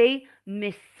 we say,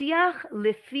 Mesiach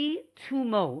lefi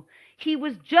tumo. He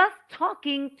was just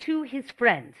talking to his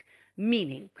friend.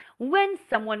 Meaning, when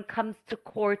someone comes to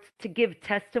court to give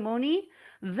testimony,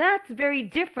 that's very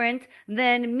different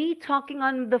than me talking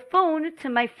on the phone to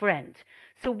my friend.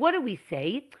 So what do we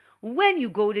say? When you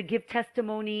go to give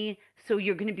testimony, so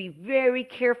you're going to be very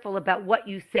careful about what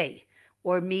you say.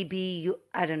 Or maybe you,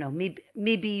 I don't know,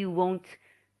 maybe you won't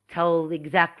tell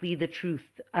exactly the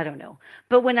truth. I don't know.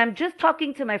 But when I'm just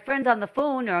talking to my friend on the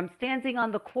phone, or I'm standing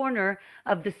on the corner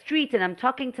of the street and I'm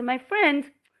talking to my friend,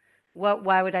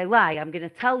 why would I lie? I'm going to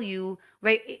tell you,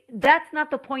 right? That's not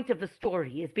the point of the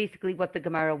story, is basically what the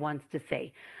Gemara wants to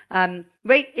say.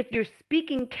 Right? If you're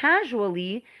speaking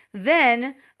casually,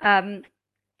 then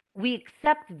we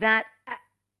accept that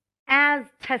as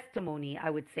testimony, I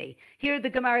would say. Here the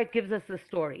Gemara gives us a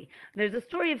story. There's a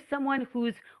story of someone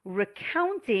who's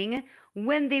recounting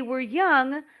when they were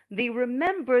young, they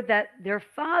remember that their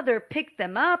father picked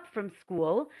them up from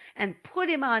school and put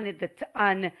him on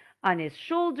his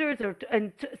shoulders,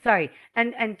 and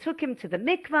took him to the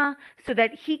mikvah so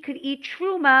that he could eat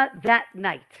truma that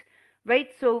night, right?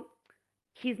 So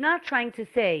he's not trying to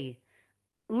say,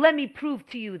 let me prove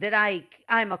to you that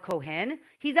I'm a Kohen.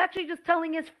 He's actually just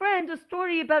telling his friend a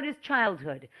story about his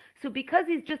childhood. So because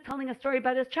he's just telling a story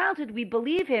about his childhood, we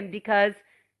believe him because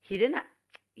he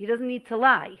doesn't need to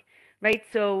lie, right?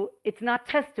 So it's not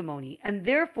testimony. And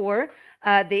therefore,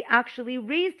 they actually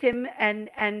raised him and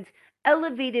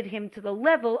elevated him to the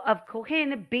level of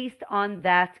Kohen based on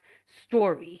that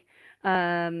story.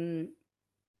 Okay.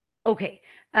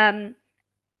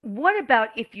 What about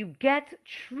if you get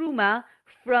truma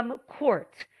from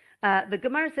court? The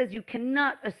Gemara says you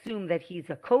cannot assume that he's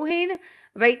a Kohen,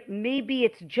 right? Maybe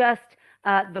it's just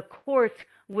the court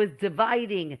was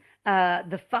dividing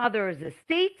the father's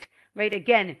estate, right?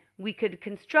 Again, we could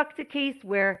construct a case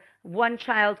where one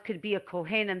child could be a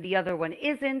Kohen and the other one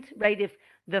isn't, right? If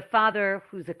the father,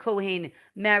 who's a Kohen,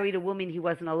 married a woman he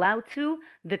wasn't allowed to,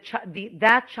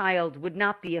 that child would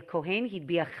not be a Kohen. He'd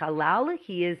be a Halal.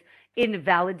 He is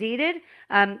invalidated,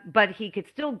 but he could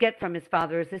still get from his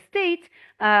father's estate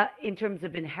in terms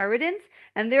of inheritance,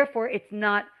 and therefore it's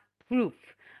not proof.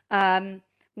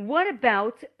 What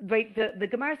about, right, the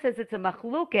Gemara says it's a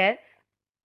machloket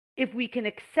if we can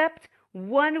accept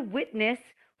one witness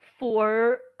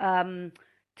for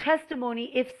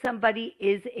testimony if somebody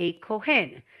is a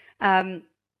Kohen.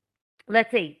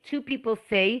 Let's say two people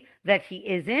say that he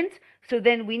isn't, so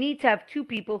then we need to have two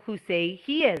people who say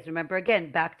he is. Remember,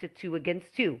 again, back to 2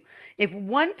 against 2. If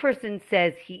one person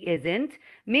says he isn't,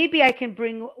 maybe I can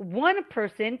bring one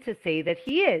person to say that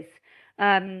he is.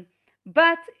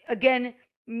 But again,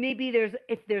 maybe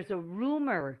if there's a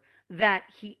rumor that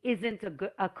he isn't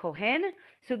a Kohen,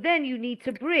 so then you need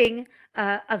to bring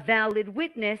a valid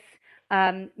witness,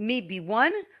 maybe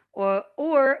one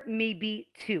or maybe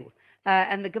two.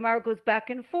 And the Gemara goes back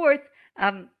and forth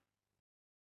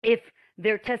if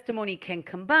their testimony can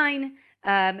combine,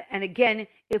 And again,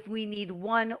 if we need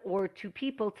one or two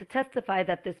people to testify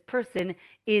that this person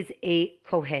is a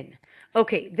Kohen.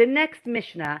 Okay, the next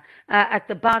Mishnah at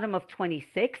the bottom of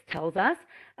 26 tells us,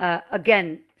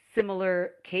 again,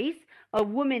 similar case, a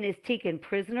woman is taken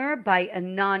prisoner by a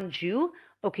non-Jew.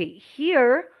 Okay,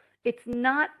 here it's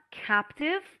not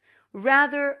captive,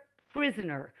 rather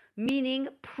prisoner, meaning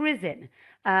prison.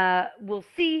 We'll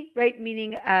see, right?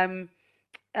 Meaning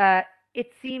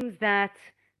it seems that,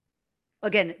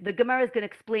 again, the Gemara is going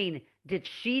to explain, did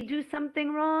she do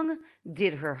something wrong?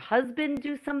 Did her husband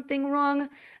do something wrong?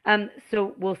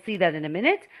 So we'll see that in a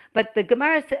minute. But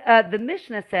the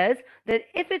Mishnah says that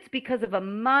if it's because of a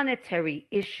monetary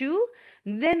issue,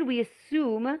 then we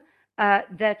assume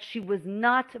that she was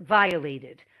not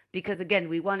violated. Because again,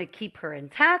 we want to keep her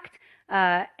intact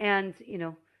and,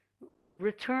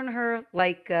 return her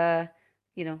like,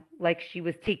 like she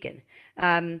was taken.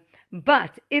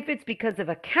 But if it's because of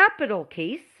a capital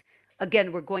case,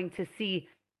 again, we're going to see,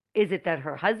 is it that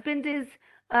her husband is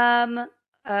chayav?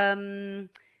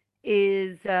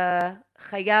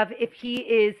 If he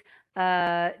is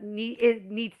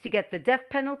needs to get the death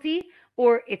penalty,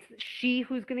 or it's she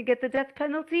who's going to get the death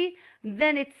penalty,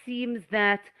 then it seems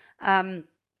that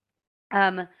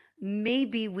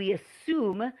maybe we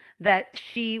assume that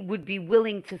she would be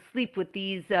willing to sleep with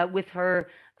these with her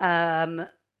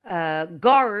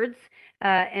guards,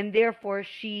 and therefore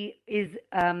she is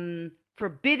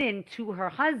forbidden to her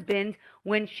husband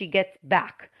when she gets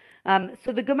back.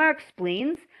 So the Gemara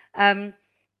explains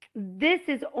this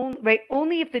is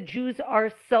only if the Jews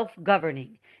are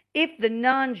self-governing. If the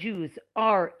non-Jews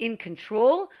are in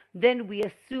control, then we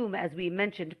assume, as we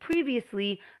mentioned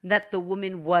previously, that the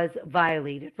woman was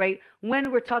violated, right?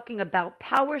 When we're talking about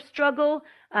power struggle,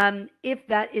 if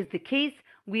that is the case,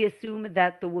 we assume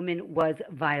that the woman was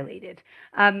violated.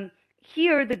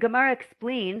 Here, the Gemara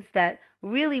explains that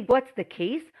really what's the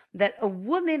case? That a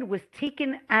woman was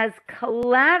taken as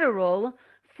collateral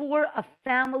for a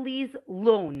family's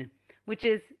loan, which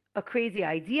is a crazy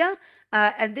idea.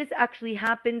 And this actually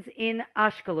happens in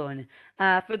Ashkelon.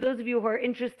 For those of you who are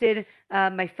interested,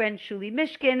 my friend Shuli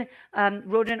Mishkin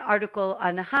wrote an article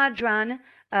on Hadran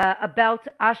about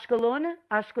Ashkelon.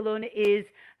 Ashkelon is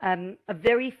a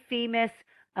very famous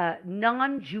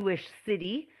non-Jewish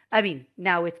city. I mean,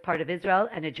 now it's part of Israel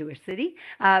and a Jewish city,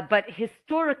 but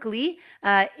historically,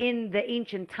 in the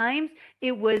ancient times,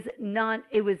 it was not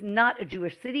a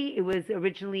Jewish city. It was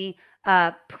originally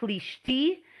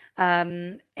Plishti.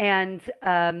 And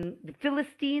the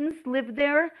Philistines lived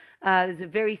there. There's a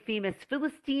very famous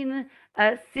Philistine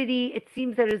city. It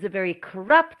seems that it is a very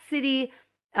corrupt city.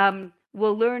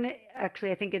 We'll learn,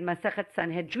 actually, I think in Masechet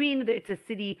Sanhedrin, that it's a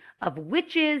city of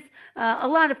witches. A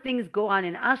lot of things go on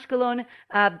in Ashkelon,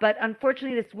 but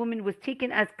unfortunately, this woman was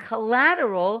taken as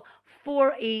collateral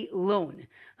for a loan.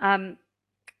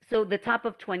 So the top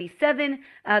of 27,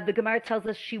 the Gemara tells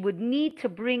us she would need to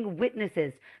bring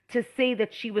witnesses to say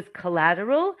that she was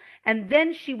collateral, and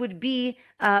then she would be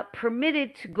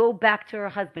permitted to go back to her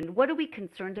husband. What are we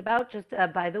concerned about? Just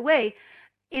by the way,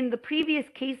 in the previous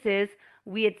cases,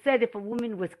 we had said if a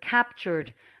woman was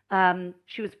captured,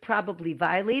 she was probably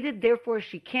violated, therefore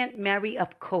she can't marry a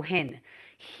Kohen.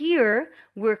 Here,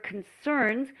 we're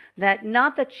concerned that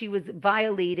not that she was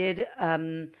violated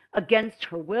against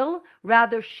her will,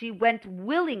 rather she went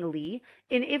willingly,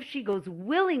 and if she goes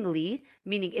willingly,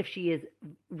 meaning if she is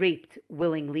raped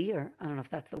willingly, or I don't know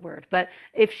if that's the word, but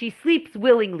if she sleeps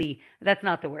willingly, that's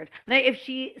not the word. Now, if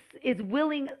she is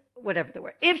willing, whatever the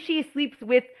word, if she sleeps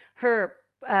with her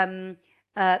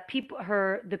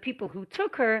the people who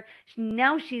took her,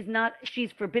 now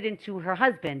she's forbidden to her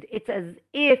husband. It's as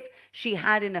if she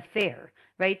had an affair,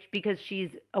 right? Because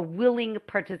she's a willing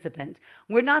participant.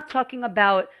 We're not talking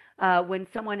about when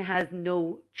someone has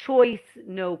no choice,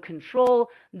 no control.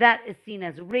 That is seen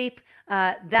as rape.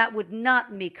 That would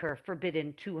not make her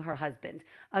forbidden to her husband,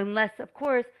 unless, of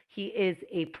course, he is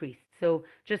a priest. So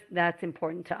just that's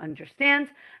important to understand.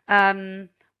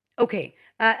 Okay,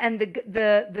 and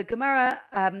the Gemara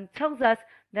tells us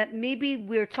that maybe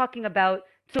we're talking about,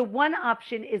 so one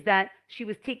option is that she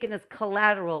was taken as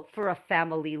collateral for a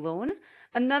family loan.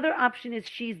 Another option is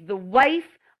she's the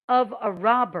wife of a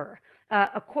robber.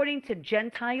 According to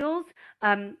Gentiles,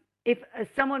 if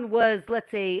someone was,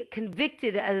 let's say,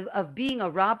 convicted of being a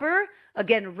robber,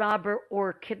 again, robber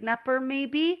or kidnapper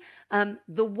maybe,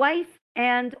 the wife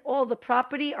and all the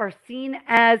property are seen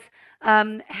as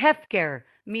hefker,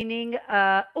 meaning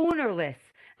ownerless,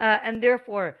 and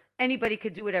therefore anybody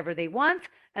could do whatever they want,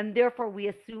 and therefore we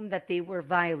assume that they were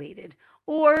violated.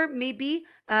 Or maybe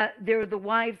they're the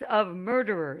wives of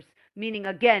murderers, meaning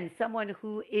again someone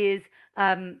who is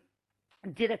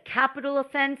did a capital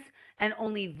offense, and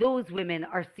only those women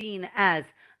are seen as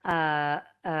uh,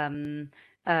 um,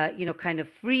 kind of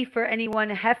free for anyone,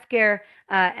 hefker,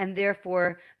 and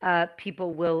therefore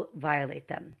people will violate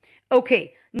them.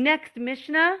 Okay, next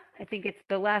Mishnah. I think it's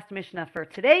the last Mishnah for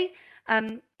today.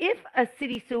 If a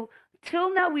city, so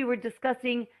till now we were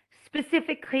discussing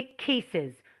specific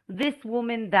cases. This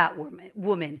woman, that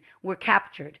woman were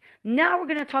captured. Now we're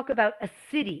going to talk about a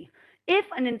city. If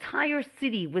an entire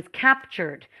city was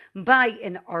captured by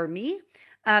an army,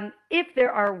 if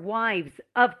there are wives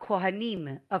of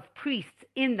Kohanim, of priests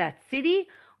in that city,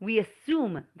 we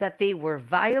assume that they were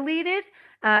violated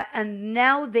and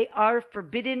now they are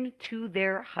forbidden to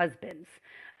their husbands.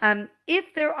 If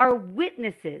there are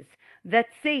witnesses that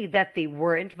say that they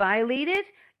weren't violated,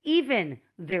 even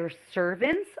their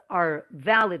servants are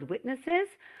valid witnesses,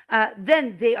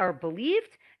 then they are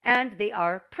believed and they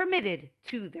are permitted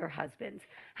to their husbands.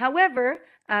 However,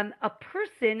 a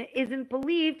person isn't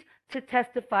believed to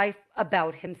testify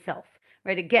about himself.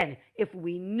 Right? Again, if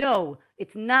we know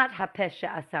it's not Hapesh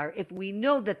Asar, if we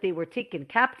know that they were taken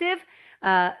captive,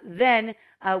 then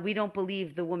we don't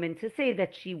believe the woman to say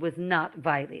that she was not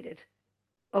violated.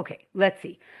 Okay, let's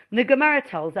see. The Gemara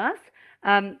tells us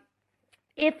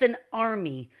if an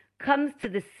army comes to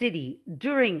the city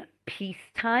during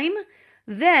peacetime,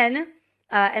 then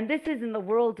and this is in the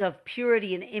world of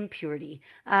purity and impurity.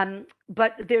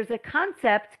 But there's a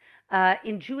concept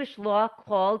in Jewish law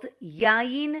called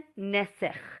Yayin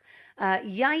Nesech.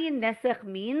 Yayin Nesech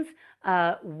means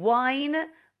wine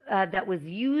that was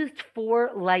used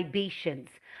for libations.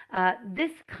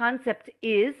 This concept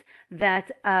is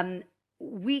that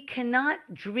we cannot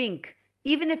drink,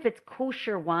 even if it's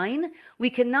kosher wine, we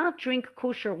cannot drink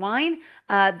kosher wine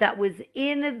that was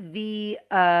in the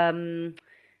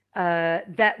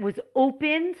that was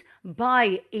opened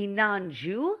by a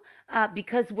non-Jew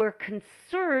because we're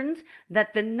concerned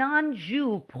that the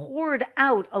non-Jew poured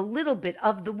out a little bit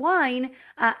of the wine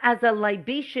as a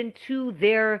libation to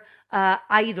their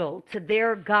idol, to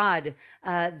their god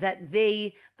that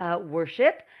they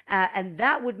worship, and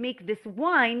that would make this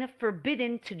wine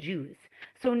forbidden to Jews.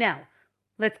 So now,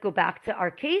 let's go back to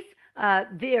our case.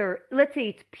 Let's say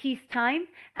it's peacetime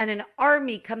and an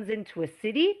army comes into a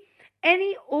city.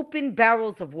 Any open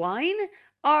barrels of wine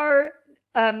are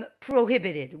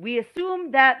prohibited. We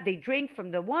assume that they drank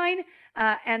from the wine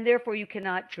and therefore you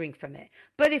cannot drink from it.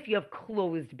 But if you have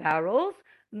closed barrels,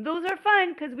 those are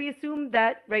fine because we assume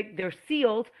that, right, they're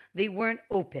sealed, they weren't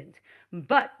opened.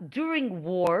 But during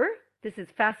war, this is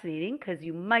fascinating because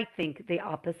you might think the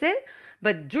opposite,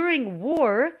 but during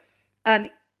war,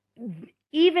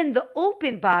 even the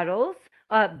open barrels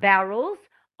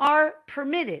are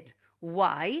permitted.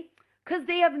 Why? Because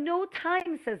they have no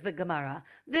time, says the Gemara.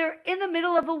 They're in the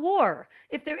middle of a war.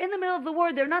 If they're in the middle of the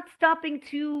war, they're not stopping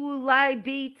to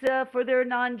libate for their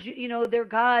their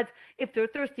gods. If they're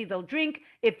thirsty, they'll drink.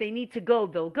 If they need to go,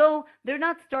 they'll go. They're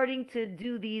not starting to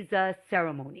do these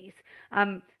ceremonies.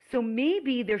 So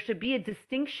maybe there should be a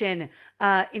distinction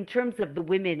in terms of the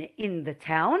women in the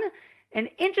town. And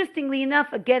interestingly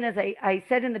enough, again, as I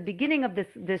said in the beginning of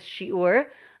this shiur,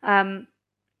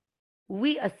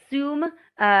 we assume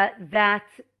that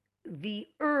the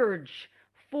urge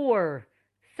for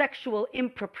sexual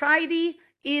impropriety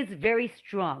is very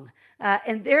strong.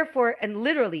 And therefore, and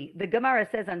literally, the Gemara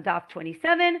says on Daf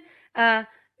 27,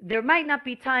 there might not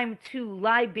be time to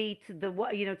libate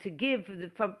to give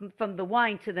from the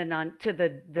wine to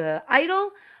the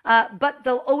idol, but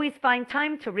they'll always find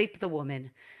time to rape the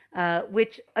woman.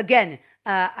 Which again,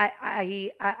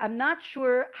 I'm not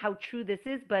sure how true this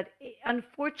is, but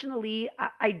unfortunately,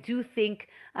 I do think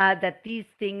that these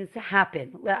things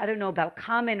happen. I don't know about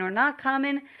common or not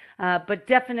common, but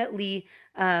definitely,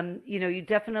 you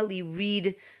definitely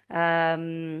read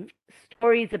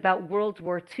stories about World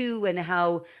War II and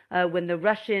how when the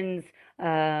Russians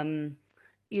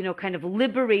kind of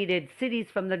liberated cities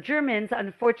from the Germans,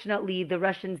 unfortunately, the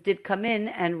Russians did come in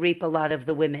and rape a lot of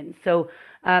the women. So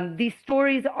these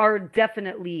stories are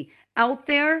definitely out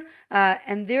there,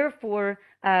 and therefore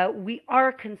we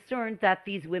are concerned that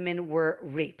these women were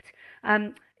raped.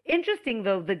 Interesting,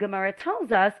 though, the Gemara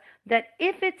tells us that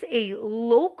if it's a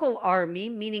local army,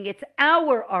 meaning it's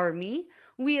our army,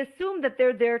 we assume that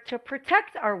they're there to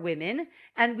protect our women,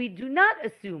 and we do not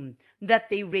assume that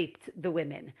they raped the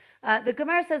women. The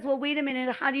Gemara says, well, wait a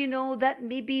minute, how do you know that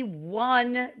maybe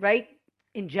one, right?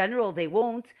 In general, they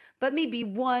won't, but maybe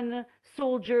one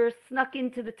soldier snuck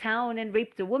into the town and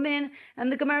raped a woman.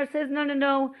 And the Gemara says,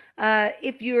 no.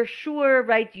 If you're sure,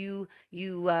 right, you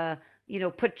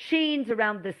put chains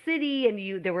around the city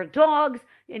and there were dogs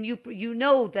and you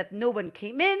know that no one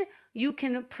came in, you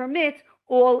can permit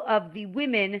all of the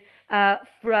women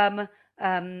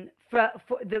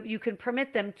you can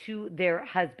permit them to their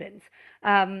husbands.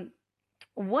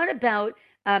 What about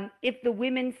if the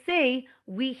women say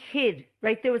we hid,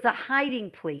 right? There was a hiding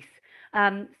place.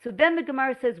 So then the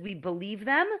Gemara says we believe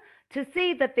them to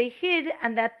say that they hid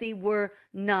and that they were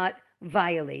not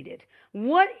violated.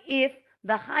 What if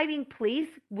the hiding place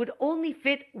would only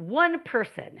fit one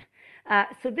person?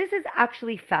 So this is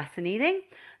actually fascinating.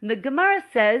 The Gemara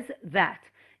says that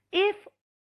if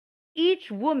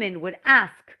each woman would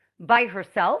ask by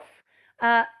herself,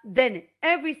 then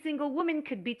every single woman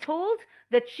could be told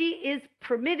that she is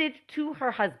permitted to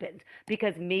her husband,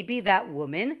 because maybe that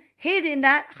woman hid in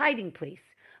that hiding place.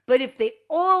 But if they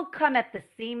all come at the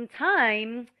same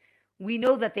time, we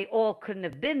know that they all couldn't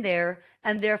have been there,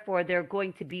 and therefore they're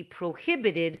going to be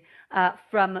prohibited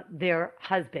from their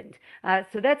husband.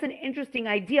 So that's an interesting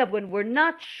idea of when we're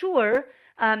not sure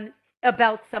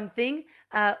about something.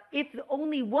 If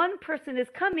only one person is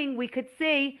coming, we could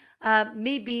say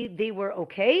maybe they were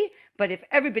okay, but if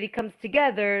everybody comes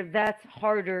together, that's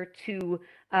harder to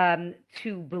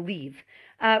believe.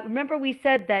 Remember, we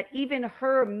said that even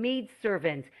her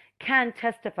maidservant can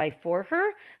testify for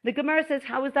her. The Gemara says,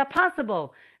 how is that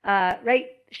possible? Right?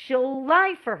 She'll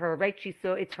lie for her, right?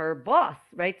 So it's her boss,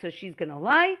 right? So she's going to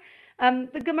lie.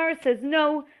 The Gemara says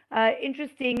no.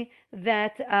 Interesting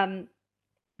that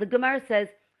the Gemara says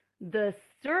the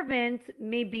servant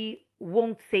maybe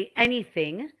won't say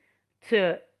anything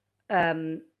to,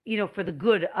 for the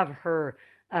good of her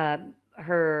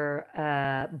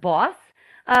boss,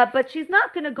 but she's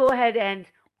not going to go ahead and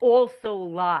also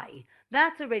lie.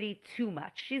 That's already too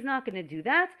much. She's not going to do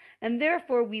that, and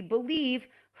therefore we believe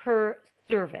her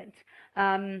servant.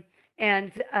 The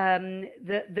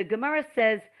Gemara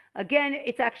says, again,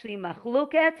 it's actually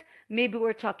machloket. Maybe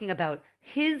we're talking about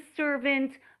his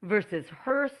servant versus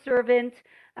her servant.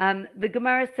 The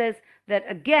Gemara says that,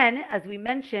 again, as we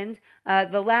mentioned,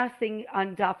 the last thing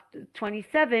on Daf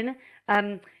 27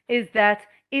 is that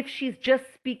if she's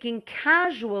just speaking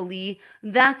casually,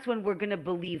 that's when we're going to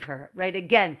believe her, right?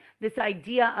 Again, this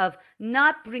idea of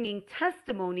not bringing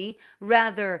testimony,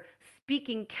 rather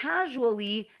speaking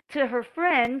casually to her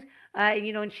friend,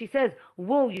 and she says,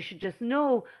 whoa, you should just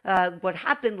know what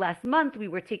happened last month. We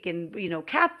were taken,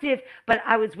 captive, but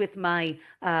I was with my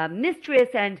mistress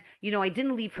and, I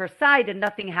didn't leave her side and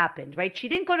nothing happened, right? She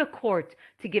didn't go to court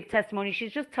to give testimony.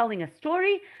 She's just telling a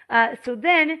story. So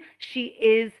then she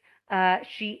is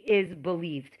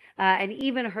believed. And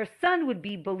even her son would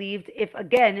be believed if,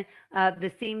 again,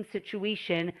 the same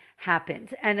situation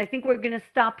happened. And I think we're going to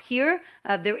stop here.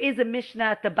 There is a Mishnah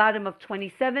at the bottom of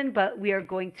 27, but we are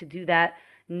going to do that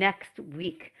next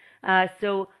week.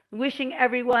 So wishing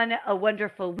everyone a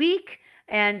wonderful week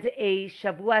and a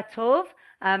Shavua Tov.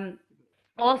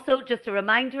 Also, just a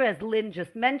reminder, as Lynn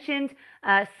just mentioned,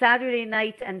 Saturday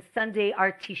night and Sunday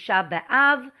are Tisha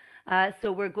B'Av.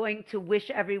 So we're going to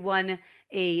wish everyone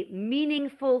a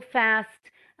meaningful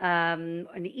fast,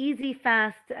 an easy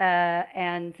fast.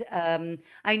 And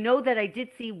I know that I did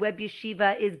see Web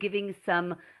Yeshiva is giving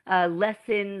some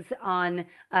lessons on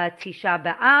Tisha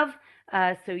B'Av.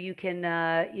 So you can,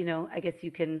 I guess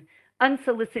you can,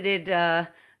 unsolicited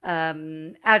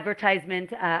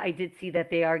advertisement. I did see that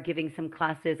they are giving some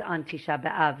classes on Tisha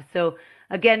B'Av. So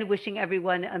again, wishing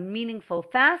everyone a meaningful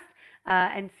fast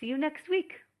and see you next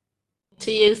week.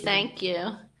 To you, thank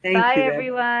you. Thank Bye, you,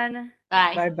 everyone.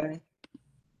 Bye. Bye-bye.